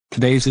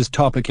Today's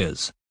topic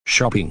is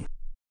shopping.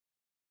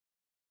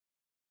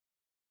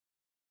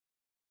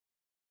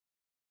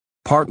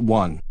 Part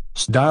 1.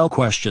 Style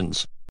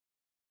questions.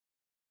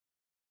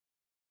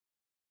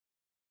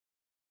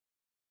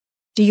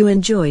 Do you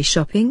enjoy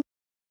shopping?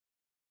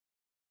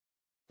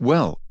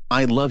 Well,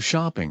 I love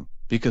shopping,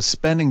 because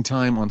spending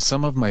time on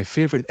some of my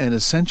favorite and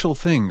essential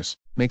things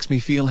makes me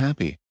feel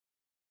happy.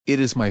 It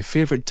is my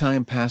favorite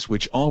time pass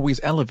which always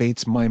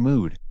elevates my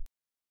mood.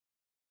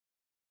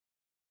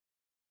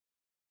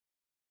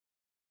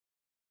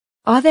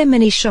 Are there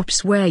many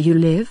shops where you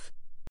live?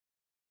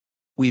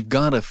 We've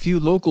got a few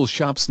local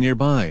shops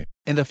nearby,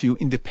 and a few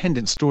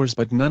independent stores,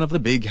 but none of the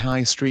big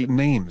high street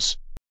names.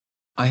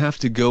 I have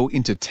to go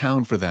into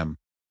town for them.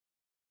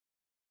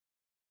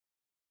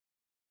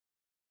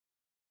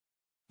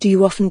 Do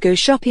you often go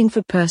shopping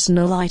for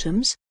personal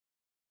items?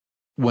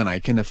 When I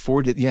can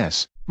afford it,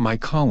 yes. My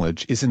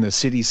college is in the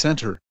city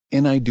center,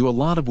 and I do a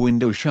lot of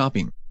window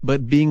shopping,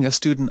 but being a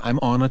student I'm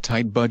on a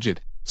tight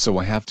budget, so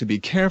I have to be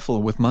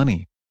careful with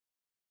money.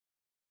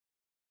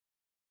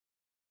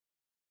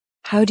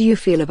 How do you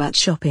feel about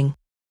shopping?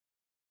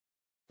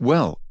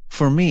 Well,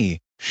 for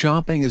me,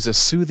 shopping is a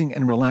soothing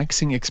and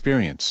relaxing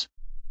experience.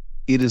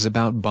 It is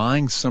about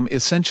buying some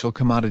essential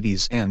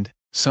commodities, and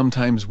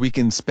sometimes we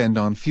can spend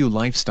on few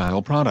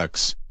lifestyle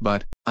products,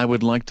 but I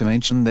would like to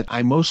mention that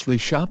I mostly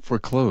shop for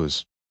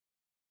clothes.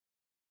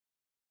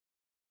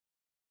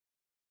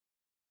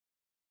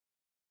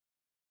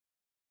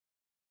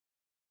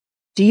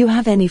 Do you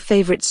have any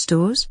favorite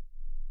stores?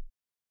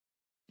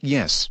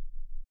 Yes.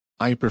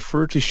 I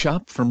prefer to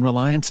shop from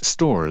Reliance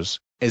stores,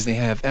 as they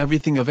have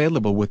everything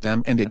available with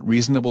them and at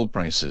reasonable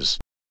prices.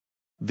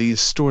 These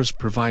stores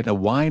provide a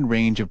wide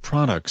range of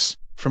products,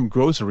 from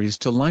groceries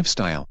to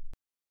lifestyle.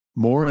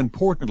 More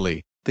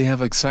importantly, they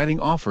have exciting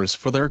offers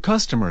for their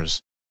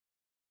customers.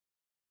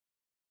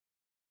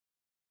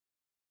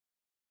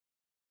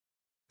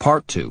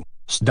 Part 2.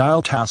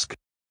 Style task.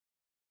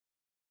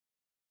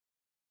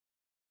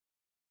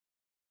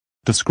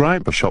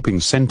 Describe a shopping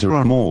center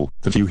or mall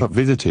that you have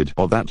visited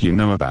or that you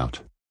know about.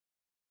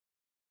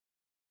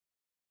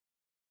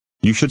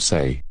 You should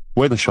say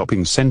where the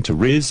shopping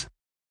center is,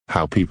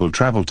 how people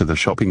travel to the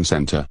shopping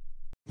center,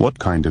 what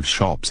kind of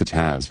shops it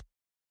has.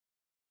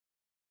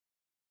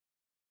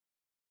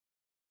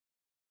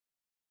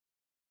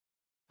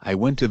 I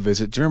went to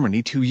visit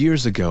Germany 2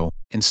 years ago,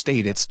 and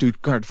stayed at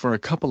Stuttgart for a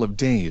couple of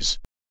days.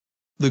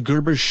 The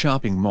Gerber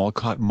shopping mall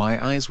caught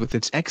my eyes with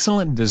its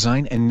excellent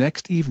design, and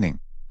next evening,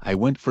 I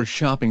went for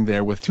shopping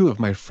there with 2 of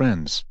my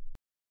friends.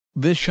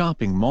 This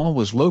shopping mall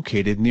was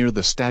located near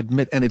the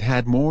Stadtmitte, and it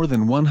had more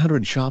than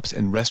 100 shops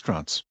and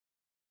restaurants.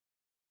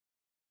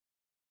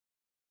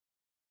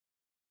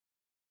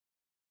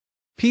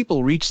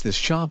 People reach this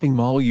shopping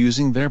mall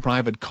using their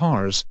private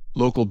cars,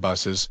 local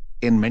buses,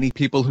 and many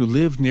people who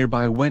lived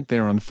nearby went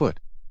there on foot.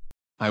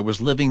 I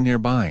was living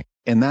nearby,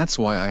 and that's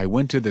why I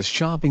went to this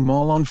shopping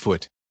mall on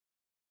foot.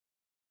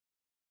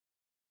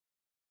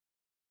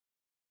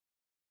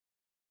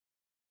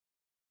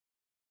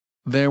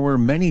 There were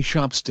many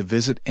shops to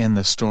visit, and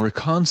the store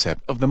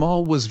concept of the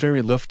mall was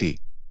very lofty.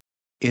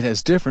 It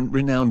has different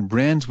renowned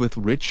brands with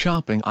rich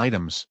shopping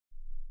items.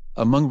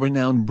 Among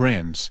renowned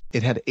brands,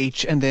 it had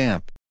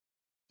H&M,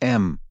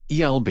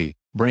 ELB,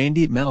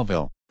 Brandy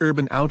Melville,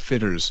 Urban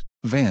Outfitters,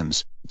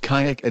 Vans,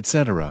 Kayak,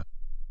 etc.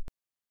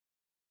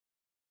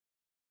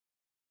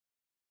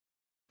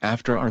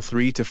 After our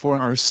 3 to 4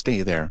 hours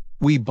stay there,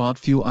 we bought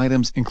few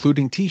items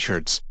including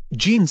t-shirts,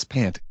 jeans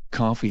pant,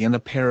 coffee and a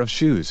pair of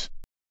shoes.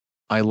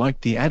 I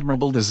liked the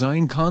admirable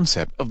design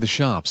concept of the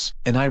shops,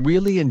 and I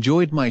really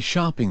enjoyed my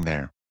shopping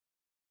there.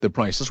 The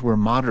prices were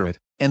moderate,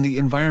 and the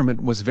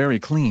environment was very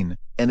clean,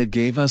 and it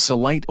gave us a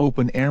light,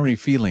 open, airy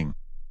feeling.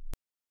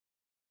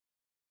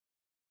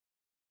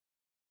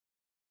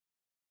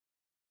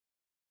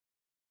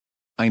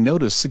 I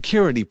noticed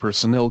security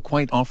personnel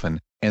quite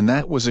often, and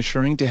that was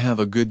assuring to have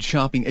a good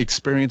shopping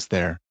experience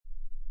there.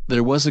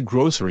 There was a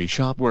grocery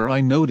shop where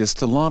I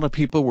noticed a lot of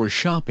people were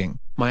shopping.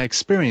 My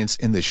experience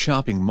in the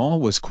shopping mall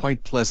was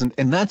quite pleasant,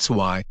 and that's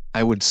why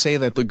I would say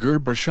that the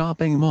Gerber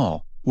shopping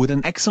mall was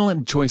an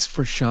excellent choice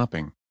for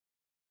shopping.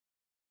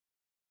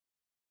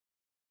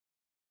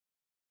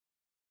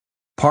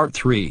 Part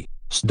 3.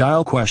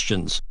 Style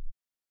questions.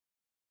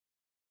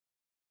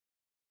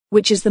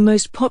 Which is the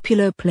most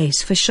popular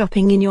place for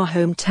shopping in your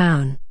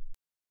hometown?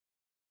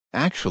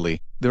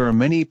 Actually, there are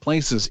many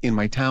places in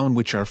my town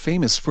which are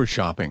famous for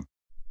shopping.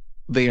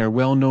 They are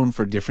well known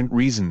for different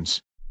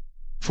reasons.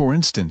 For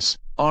instance,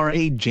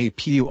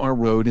 RAJPUR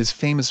Road is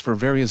famous for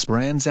various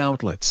brands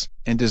outlets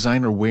and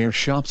designer wear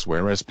shops,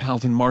 whereas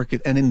Palton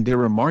Market and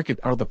Indira Market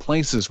are the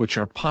places which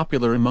are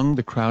popular among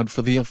the crowd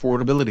for the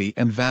affordability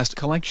and vast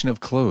collection of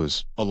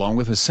clothes, along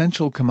with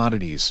essential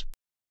commodities.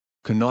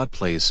 Connaught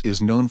Place is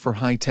known for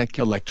high-tech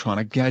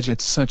electronic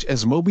gadgets such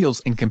as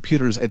mobiles and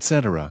computers,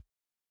 etc.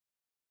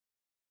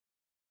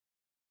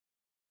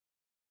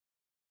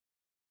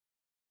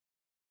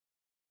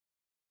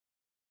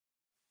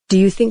 Do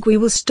you think we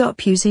will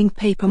stop using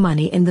paper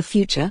money in the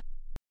future?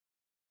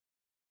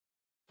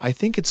 I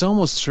think it's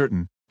almost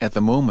certain. At the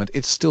moment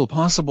it's still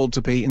possible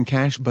to pay in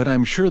cash, but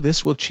I'm sure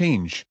this will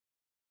change.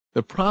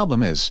 The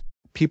problem is,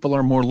 people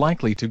are more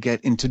likely to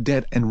get into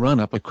debt and run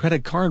up a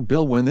credit card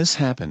bill when this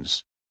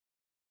happens.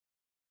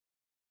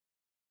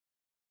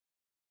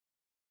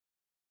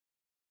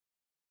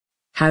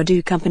 How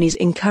do companies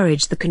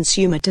encourage the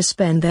consumer to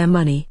spend their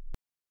money?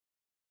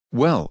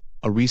 Well,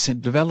 a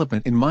recent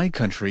development in my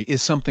country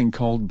is something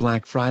called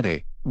Black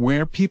Friday,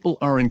 where people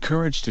are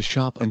encouraged to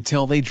shop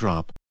until they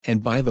drop,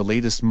 and buy the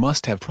latest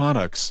must-have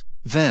products.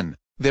 Then,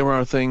 there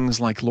are things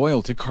like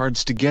loyalty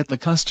cards to get the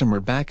customer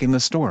back in the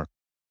store.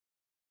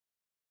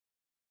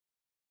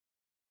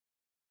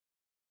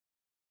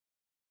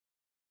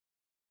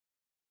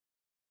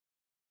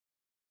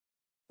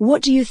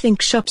 What do you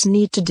think shops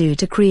need to do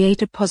to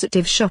create a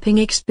positive shopping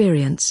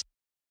experience?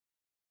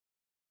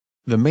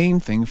 The main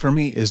thing for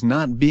me is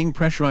not being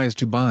pressurized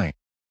to buy.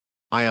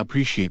 I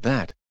appreciate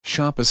that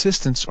shop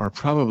assistants are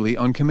probably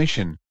on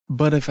commission,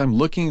 but if I'm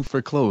looking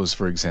for clothes,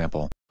 for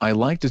example, I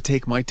like to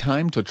take my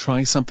time to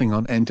try something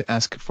on and to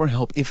ask for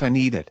help if I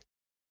need it.